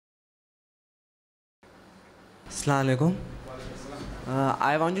Assalamu alaikum.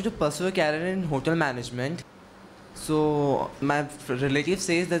 I wanted to pursue a career in hotel management. So my relative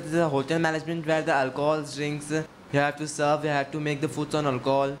says that the hotel management where the alcohol drinks, you have to serve, you have to make the foods on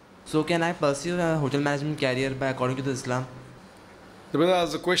alcohol. So can I pursue a hotel management career by according to the Islam? The brother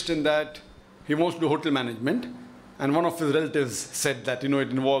has a question that he wants to do hotel management, and one of his relatives said that, it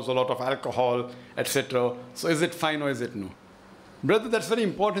involves a lot of alcohol, etc. So is it fine or is it no? Brother, that's very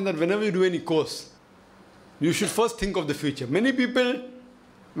important that whenever you do any course, you should first think of the future. Many people,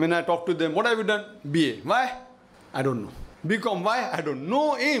 when I talk to them, what have you done? BA. Why? I don't know. BCom. Why? I don't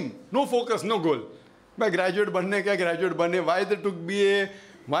know. No aim, no focus, no goal. By graduate banne kya graduate banne? Why they took BA?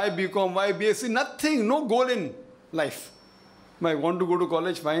 Why BCom? Why BSc? Nothing. No goal in life. I want to go to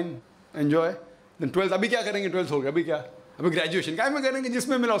college, fine, enjoy. Then 12th, abhi kya karenge? 12th ho gaya, abhi kya? Abhi graduation. Kya mein karenge?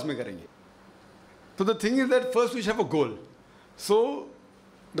 Jisme mila usme karenge. So the thing is that first we should have a goal. So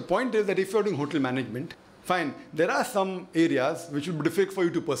the point is that if you're doing hotel management, fine, there are some areas which will be difficult for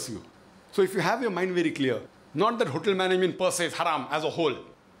you to pursue. So if you have your mind very clear, not that hotel management per se is haram as a whole.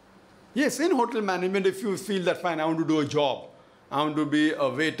 Yes, in hotel management, if you feel that fine, I want to do a job, I want to be a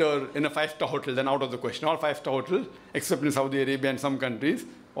waiter in a 5-star hotel, then out of the question. All 5-star hotels, except in Saudi Arabia and some countries,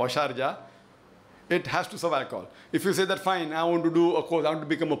 or Sharjah, it has to serve alcohol. If you say that fine, I want to do a course, I want to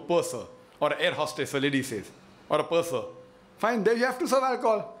become a purser, or an air hostess, a lady says, or a purser, fine, there you have to serve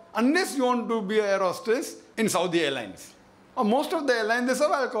alcohol. Unless you want to be an air hostess in Saudi Airlines. Or most of the airlines, they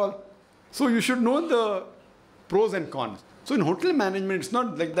serve alcohol. So you should know the pros and cons. So in hotel management, it's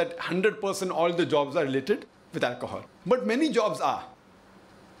not like that 100% all the jobs are related with alcohol. But many jobs are.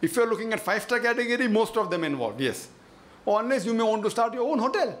 If you're looking at 5-star category, most of them involve, yes. Or unless you may want to start your own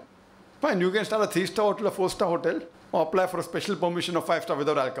hotel. Fine, you can start a 3-star hotel, a 4-star hotel, or apply for a special permission of 5-star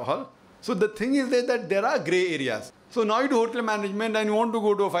without alcohol. So the thing is that there are grey areas. So now you do hotel management and you want to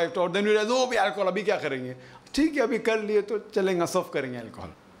go to a 5-star, then you realize, oh, bhai alcohol, abhi kya karenge? ठीक है, अभी कर लिए तो चलेंगे, serve करेंगे alcohol.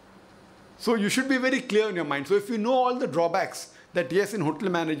 So you should be very clear in your mind. So if you know all the drawbacks, that yes, in hotel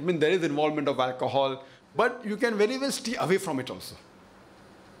management there is involvement of alcohol, but you can very well stay away from it also.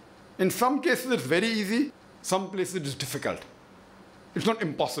 In some cases it's very easy, some places it's difficult. It's not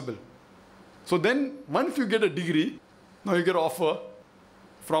impossible. So then once you get a degree, now you get an offer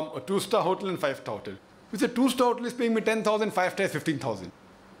from a 2-star hotel and 5-star hotel. If a 2-star hotel is paying me 10,000, 5-star is 15,000.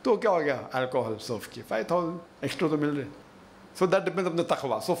 तो क्या हो गया? Alcohol serve किया 5,000 extra तो मिल रहे. So that depends on the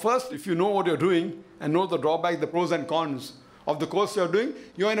taqwa. So first, if you know what you're doing and know the drawbacks, the pros and cons of the course you're doing,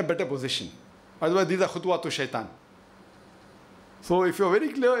 you're in a better position. Otherwise, these are khutwa to shaitan. So if you're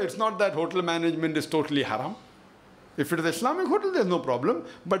very clear, it's not that hotel management is totally haram. If it is Islamic hotel, there's no problem.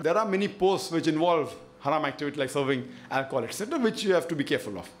 But there are many posts which involve haram activity like serving alcohol, etc., which you have to be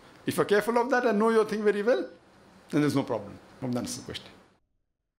careful of. If you're careful of that and know your thing very well, then there's no problem. That's the question.